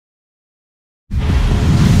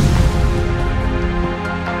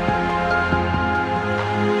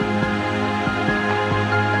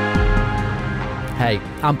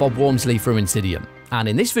I'm Bob Walmsley from INSYDIUM, and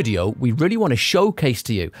in this video we really want to showcase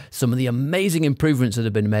to you some of the amazing improvements that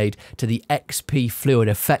have been made to the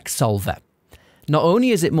xpFluidFX solver. Not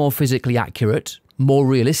only is it more physically accurate, more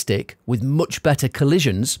realistic, with much better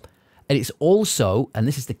collisions, and it's also, and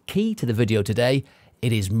this is the key to the video today,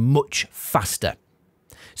 it is much faster.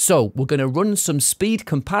 So we're going to run some speed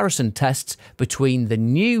comparison tests between the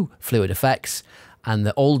new FluidFX and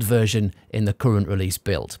the old version in the current release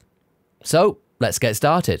build. So let's get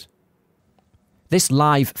started. This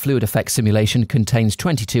live FluidFX simulation contains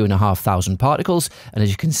 22,500 particles, and as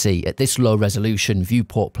you can see, at this low resolution,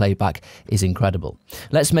 viewport playback is incredible.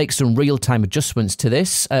 Let's make some real-time adjustments to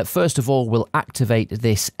this. First of all, we'll activate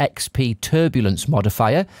this XP Turbulence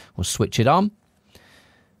Modifier. We'll switch it on,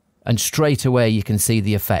 and straight away you can see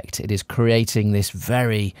the effect. It is creating this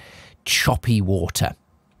very choppy water.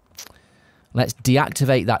 Let's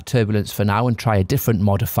deactivate that turbulence for now and try a different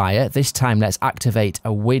modifier. This time let's activate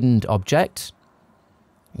a wind object.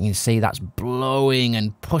 You can see that's blowing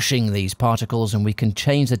and pushing these particles, and we can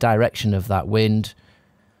change the direction of that wind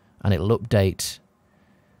and it'll update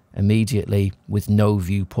immediately with no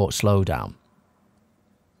viewport slowdown.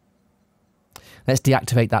 Let's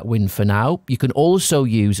deactivate that wind for now. You can also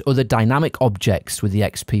use other dynamic objects with the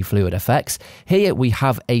xpFluidFX. Here we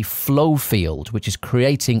have a flow field, which is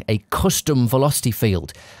creating a custom velocity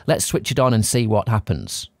field. Let's switch it on and see what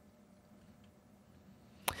happens.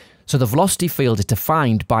 So the velocity field is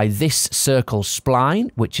defined by this circle spline,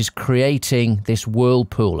 which is creating this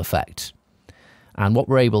whirlpool effect. And what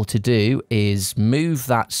we're able to do is move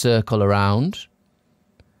that circle around,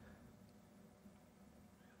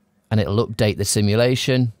 and it'll update the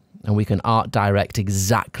simulation, and we can art direct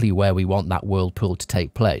exactly where we want that whirlpool to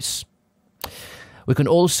take place. We can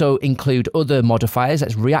also include other modifiers.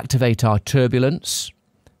 Let's reactivate our turbulence.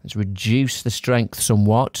 Let's reduce the strength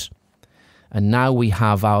somewhat. And now we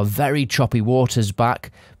have our very choppy waters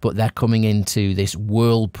back, but they're coming into this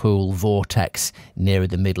whirlpool vortex near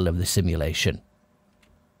the middle of the simulation.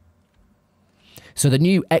 So the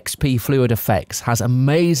new xpFluidFX has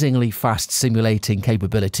amazingly fast simulating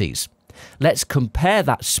capabilities. Let's compare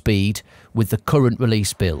that speed with the current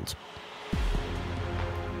release build.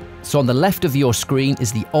 So on the left of your screen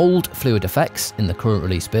is the old FluidFX in the current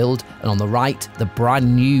release build, and on the right, the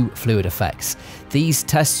brand new FluidFX. These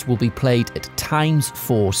tests will be played at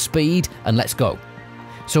 ×4 speed, and let's go.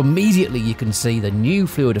 So immediately you can see the new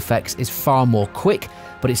FluidFX is far more quick,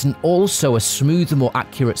 but it's also a smoother, more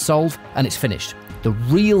accurate solve, and it's finished. The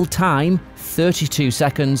real time, 32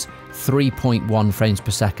 seconds, 3.1 frames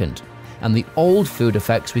per second. And the old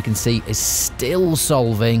FluidFX we can see is still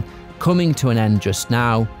solving, coming to an end just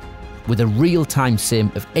now, with a real-time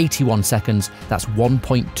sim of 81 seconds, that's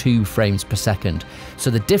 1.2 frames per second. So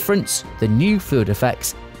the difference, the new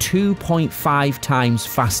FluidFX, 2.5 times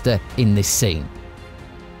faster in this scene.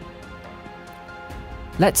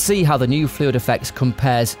 Let's see how the new FluidFX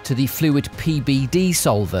compares to the Fluid PBD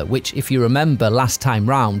solver, which, if you remember last time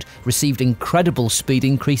round, received incredible speed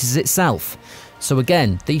increases itself. So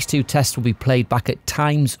again, these two tests will be played back at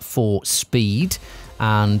 ×4 speed,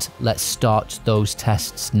 and let's start those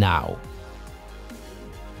tests now.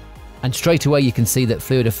 And straight away you can see that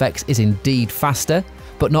FluidFX is indeed faster.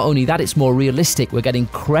 But not only that, it's more realistic. We're getting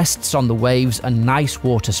crests on the waves and nice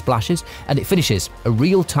water splashes, and it finishes a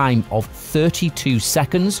real time of 32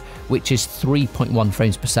 seconds, which is 3.1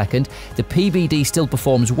 frames per second. The PBD still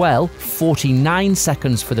performs well, 49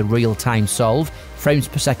 seconds for the real time solve, frames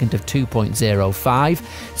per second of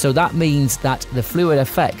 2.05. So that means that the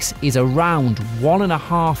FluidFX is around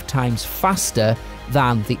 1.5 times faster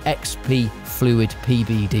than the xpFluid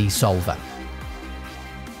PBD solver.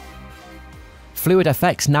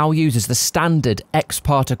 FluidFX now uses the standard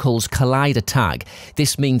xParticles collider tag.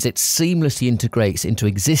 This means it seamlessly integrates into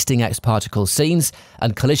existing xParticle scenes,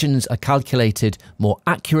 and collisions are calculated more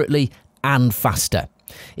accurately and faster.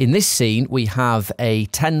 In this scene, we have a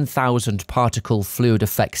 10,000 particle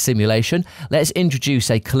FluidFX simulation. Let's introduce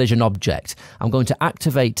a collision object. I'm going to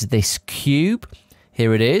activate this cube.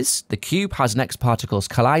 Here it is. The cube has an xParticles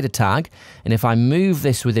collider tag, and if I move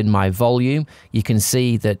this within my volume, you can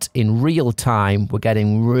see that in real time we're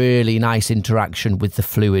getting really nice interaction with the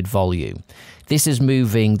fluid volume. This is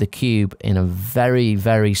moving the cube in a very,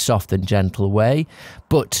 very soft and gentle way,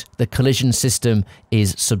 but the collision system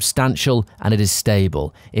is substantial and it is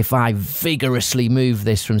stable. If I vigorously move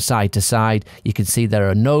this from side to side, you can see there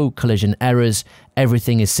are no collision errors.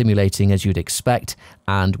 Everything is simulating as you'd expect,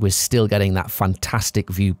 and we're still getting that fantastic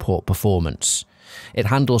viewport performance. It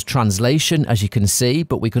handles translation, as you can see,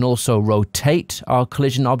 but we can also rotate our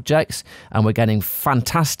collision objects, and we're getting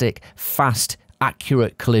fantastic, fast,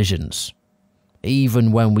 accurate collisions.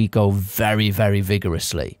 even when we go very, very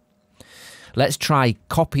vigorously. Let's try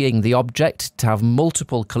copying the object to have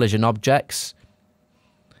multiple collision objects.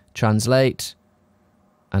 Translate.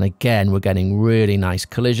 And again, we're getting really nice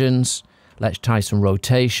collisions. Let's try some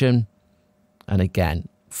rotation. And again,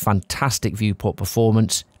 fantastic viewport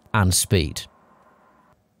performance and speed.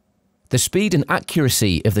 The speed and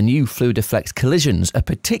accuracy of the new FluidFX collisions are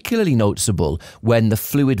particularly noticeable when the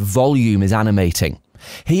fluid volume is animating.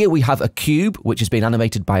 Here we have a cube which has been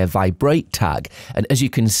animated by a vibrate tag, and as you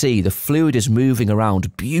can see, the fluid is moving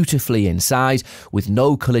around beautifully inside with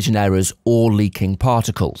no collision errors or leaking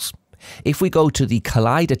particles. If we go to the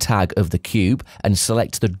collider tag of the cube and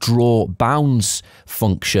select the draw bounds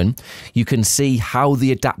function, you can see how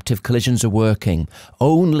the adaptive collisions are working.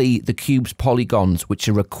 Only the cube's polygons, which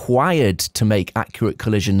are required to make accurate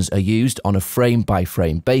collisions, are used on a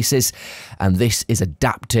frame-by-frame basis, and this is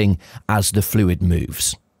adapting as the fluid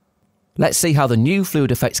moves. Let's see how the new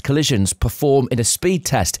FluidFX collisions perform in a speed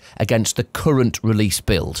test against the current release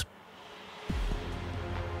build.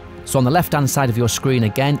 So on the left-hand side of your screen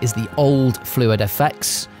again is the old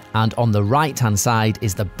FluidFX, and on the right-hand side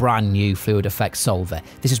is the brand new FluidFX Solver.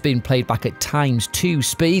 This has been played back at ×2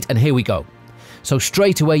 speed, and here we go. So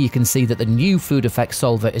straight away you can see that the new FluidFX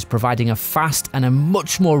Solver is providing a fast and a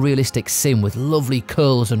much more realistic sim with lovely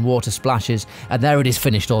curls and water splashes, and there it is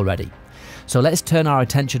finished already. So let's turn our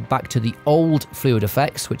attention back to the old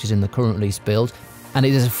FluidFX, which is in the current release build. And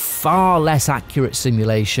it is a far less accurate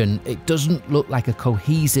simulation. It doesn't look like a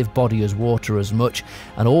cohesive body as water as much,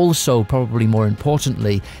 and also, probably more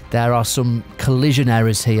importantly, there are some collision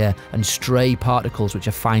errors here and stray particles which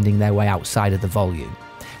are finding their way outside of the volume.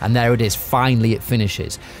 And there it is, finally it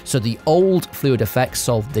finishes. So the old FluidFX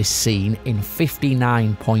solved this scene in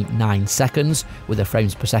 59.9 seconds with a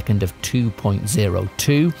frames per second of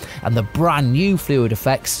 2.02, and the brand new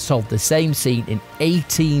FluidFX solved the same scene in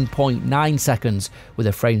 18.9 seconds with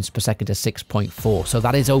a frames per second of 6.4. So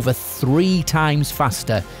that is over 3 times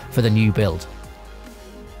faster for the new build.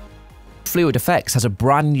 FluidFX has a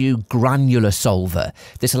brand new Granular Solver.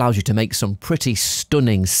 This allows you to make some pretty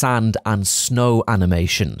stunning sand and snow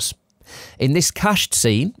animations. In this cached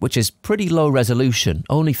scene, which is pretty low resolution,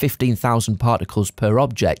 only 15,000 particles per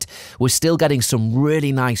object, we're still getting some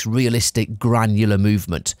really nice realistic granular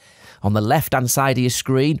movement. On the left-hand side of your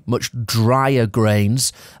screen, much drier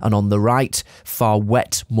grains, and on the right, far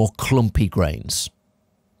wet, more clumpy grains.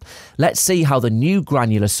 Let's see how the new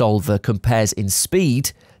Granular Solver compares in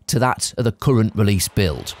speed to that of the current release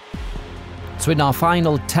build. So in our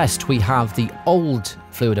final test, we have the old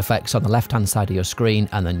FluidFX on the left-hand side of your screen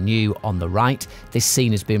and the new on the right. This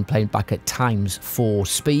scene is being played back at ×4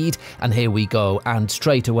 speed, and here we go. And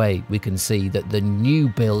straight away, we can see that the new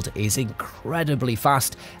build is incredibly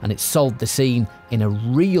fast, and it solved the scene in a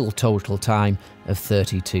real total time of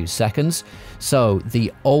 32 seconds. So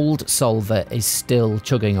the old solver is still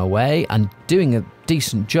chugging away and doing a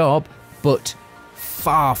decent job, but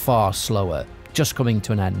far, far slower, just coming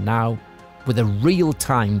to an end now, with a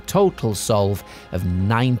real-time total solve of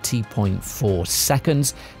 90.4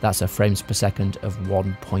 seconds. That's a frames per second of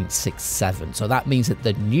 1.67. So that means that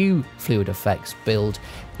the new FluidFX build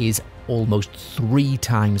is almost 3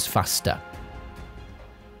 times faster.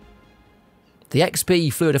 The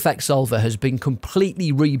xpFluidFX Solver has been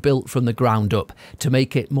completely rebuilt from the ground up to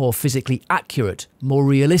make it more physically accurate, more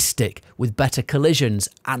realistic, with better collisions,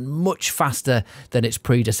 and much faster than its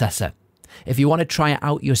predecessor. If you want to try it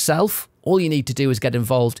out yourself, all you need to do is get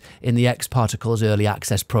involved in the xParticles Early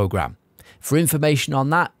Access program. For information on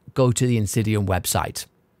that, go to the INSYDIUM website.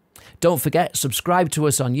 Don't forget, subscribe to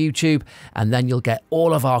us on YouTube, and then you'll get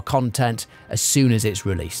all of our content as soon as it's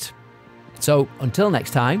released. So until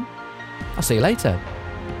next time, I'll see you later.